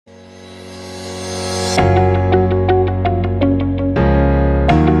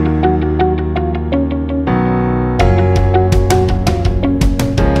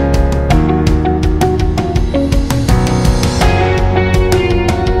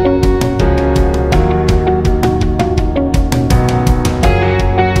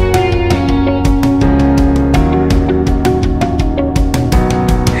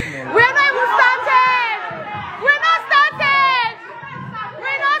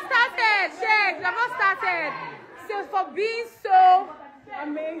Sheggz, we have not started. So for being so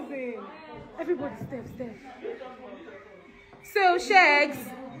amazing. Everybody step. So Sheggz,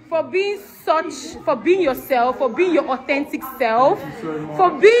 for being yourself, for being your authentic self,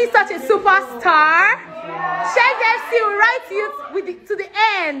 for being such a superstar. Sheggz FC will write you to the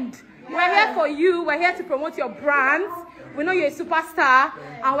end. We're here for you. We're here to promote your brand. We know you're a superstar,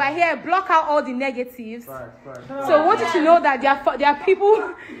 and we're here to block out all the negatives. So I want you to know that there are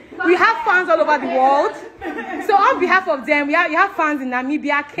people, we have fans all over the world. So on behalf of them, you have fans in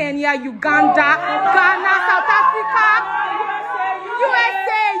Namibia, Kenya, Uganda, Ghana, South Africa,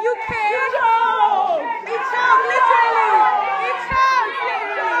 USA, UK.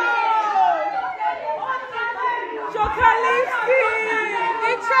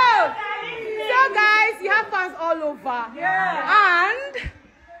 So guys, you have fans all over. Yeah. And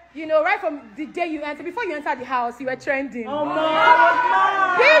you know, right from the day you enter, before you enter the house, you were trending. Oh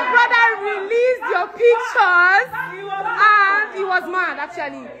my! Big Brother released your pictures, and he was mad.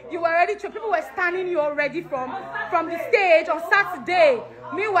 Actually, you were already. People were standing you already from the stage on Saturday.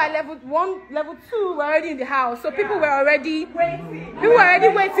 Meanwhile, level 1, level 2 were already in the house, so people were already waiting. Who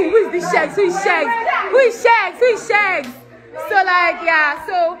is this Sheggz? Who is Sheggz? Who is Sheggz? Who is Sheggz? So like, yeah,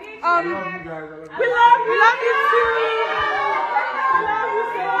 so we love you too.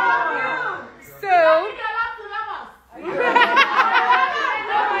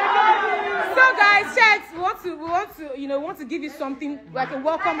 So guys, Sheggz, we want to give you something like a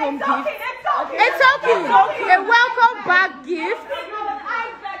welcome home gift. A token, a welcome back gift.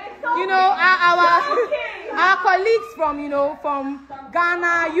 You know, our colleagues from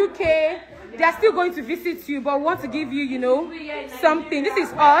Ghana, UK, they are still going to visit you, but we want to give you, something. This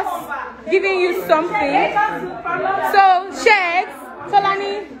is us giving you something. So, Sheggz,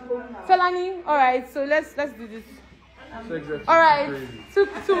 Tolani. All right, so let's do this. All right, too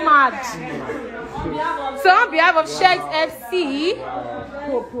mad. So on behalf of Sheggz FC,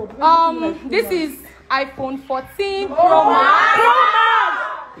 this is iPhone 14 Pro Max.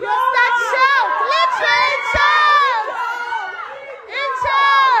 You start shout, literally shout. It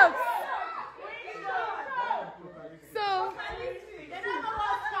shouts.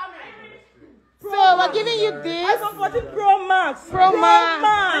 So we're giving you this iPhone 14 Pro Max. So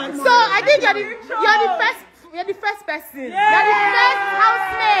I think you're the first person. Yeah.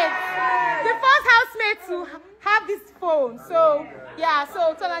 You're the first housemate to have this phone. So yeah.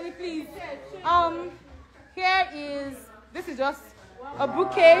 So Tolani, please. This is just a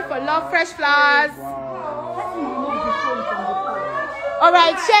bouquet for love, fresh flowers. All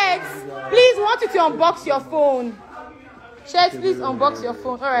right, Sheggz, please, we want you to unbox your phone. Sheggz, please unbox your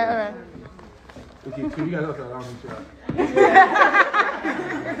phone. All right. Okay, so you guys have to allow me to.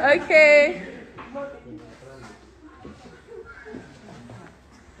 Okay.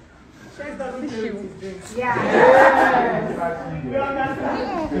 Yeah.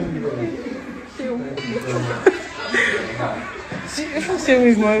 She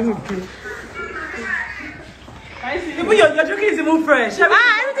is not okay. Even your joking is even fresh.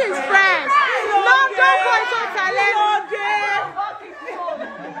 Everything is fresh. No, don't go into talent.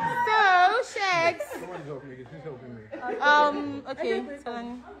 So, Sheggz. Okay.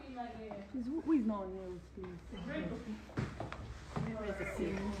 Who is not on news, please?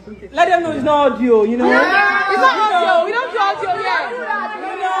 Let them know it's not audio, It's not audio. We don't do audio yet.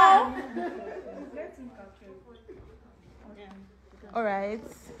 All right.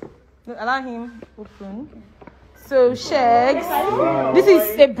 Allow him open. So Sheggz, this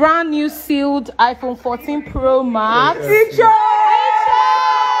is a brand new sealed iPhone 14 Pro Max. Literally.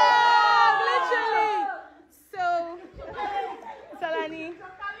 So, Tolani.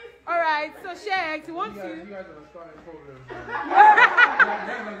 All right. So Sheggz, we want to. You guys are starting a problem.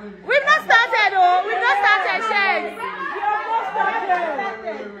 We've not started, Sheggz.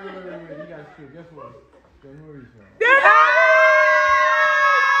 Wait. You guys too. Guess what? There's no reason.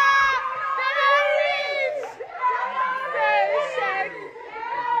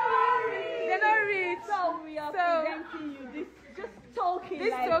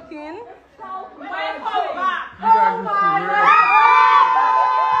 This token.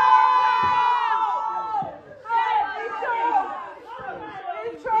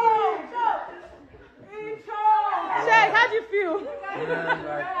 Sheggz, how do you feel? You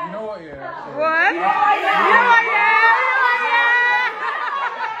know what? Yeah. What? I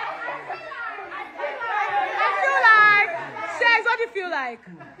feel like, Sheggz, what do you feel like?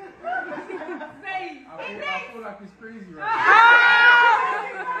 I feel like it's crazy, right?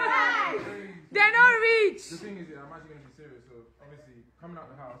 They're not rich. The thing is, yeah, I'm actually going to be serious. So, obviously, coming out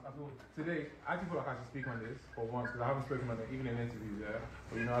the house, I feel today, I actually feel like I should speak on this for once because I haven't spoken on it even in interviews, yeah.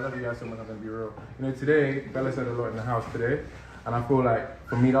 But I love you guys so much, I'm going to be real. Today, Bella said a lot in the house today, and I feel like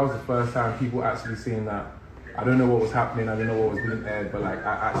for me, that was the first time people actually seen that. I don't know what was happening, I don't know what was being aired, but like,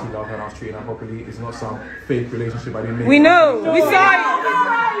 I actually love her and I was treating her properly. It's not some fake relationship I didn't make. We know, we saw it.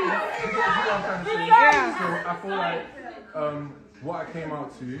 Yeah. So I feel like what I came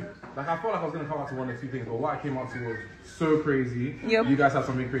out to, like I felt like I was going to come out to one or two things, but what I came out to was so crazy. Yep. You guys have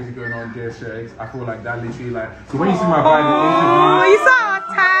something crazy going on there, Sheggz. I feel like that literally like, so when you see my vibe in interviews. You saw our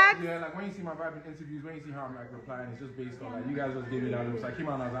tag? Yeah, like when you see my vibe in interviews, when you see how I'm like replying, it's just based on like, you guys just gave me that look. So I came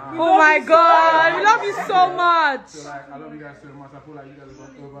out and I was like, Oh my God, we love you so much. So like, I love you guys so much. I feel like you guys have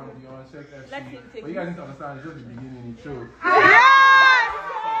gone over and beyond. Sheggz FC. But you guys need to understand, it's just the beginning, you chill. Yes!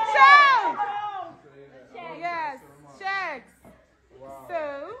 Chill! Yes, Sheggz. So,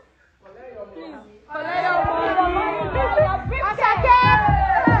 please, collect your money. Don't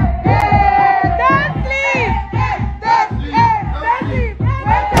sleep. Don't sleep.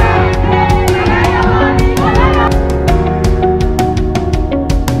 Wake up. Collect your money.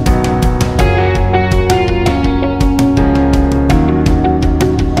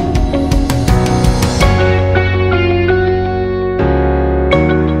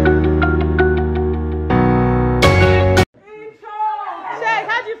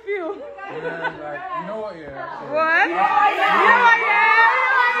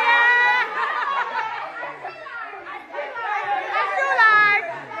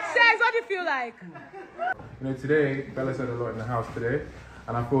 Today, Bella said a lot in the house today,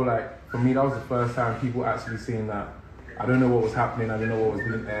 and I feel like for me that was the first time people actually seen that. I don't know what was happening, I don't know what was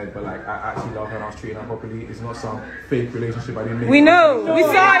being aired, but like I actually love her and I was treating her properly. It's not some fake relationship I didn't make. We know, we saw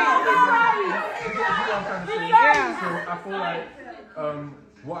it. Yeah. So I feel like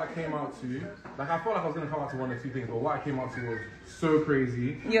what I came out to, like I felt like I was going to come out to one or two things, but what I came out to was so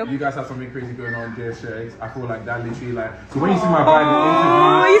crazy. Yep. You guys have something crazy going on there, Sheggz. I feel like that literally like, so when you see my vibe in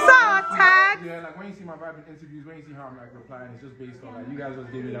interviews. You saw our tag? Yeah, like when you see my vibe in interviews, when you see how I'm like replying, it's just based on like, you guys just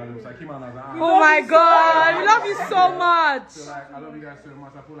gave me that look. So I came out and I was like, Oh my God, we love you so much. So like, I love you guys so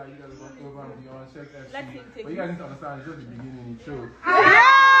much. I feel like you guys have gone over and beyond. Sheggz FC. But you guys need to understand, it's just the beginning, you chill.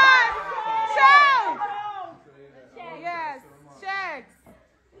 Yeah!